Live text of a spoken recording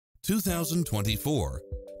2024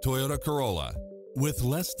 Toyota Corolla. With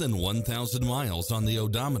less than 1,000 miles on the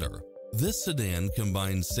odometer, this sedan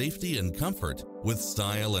combines safety and comfort with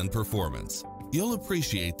style and performance. You'll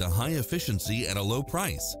appreciate the high efficiency at a low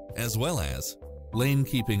price, as well as lane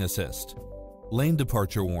keeping assist, lane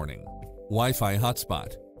departure warning, Wi-Fi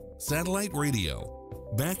hotspot, satellite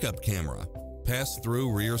radio, backup camera,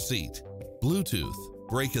 pass-through rear seat, Bluetooth,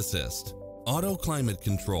 brake assist, auto climate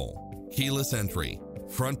control, keyless entry,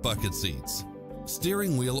 front bucket seats,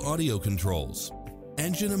 steering wheel audio controls,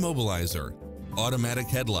 engine immobilizer, automatic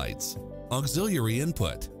headlights, auxiliary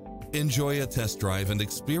input. Enjoy a test drive and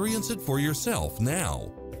experience it for yourself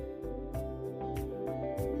now.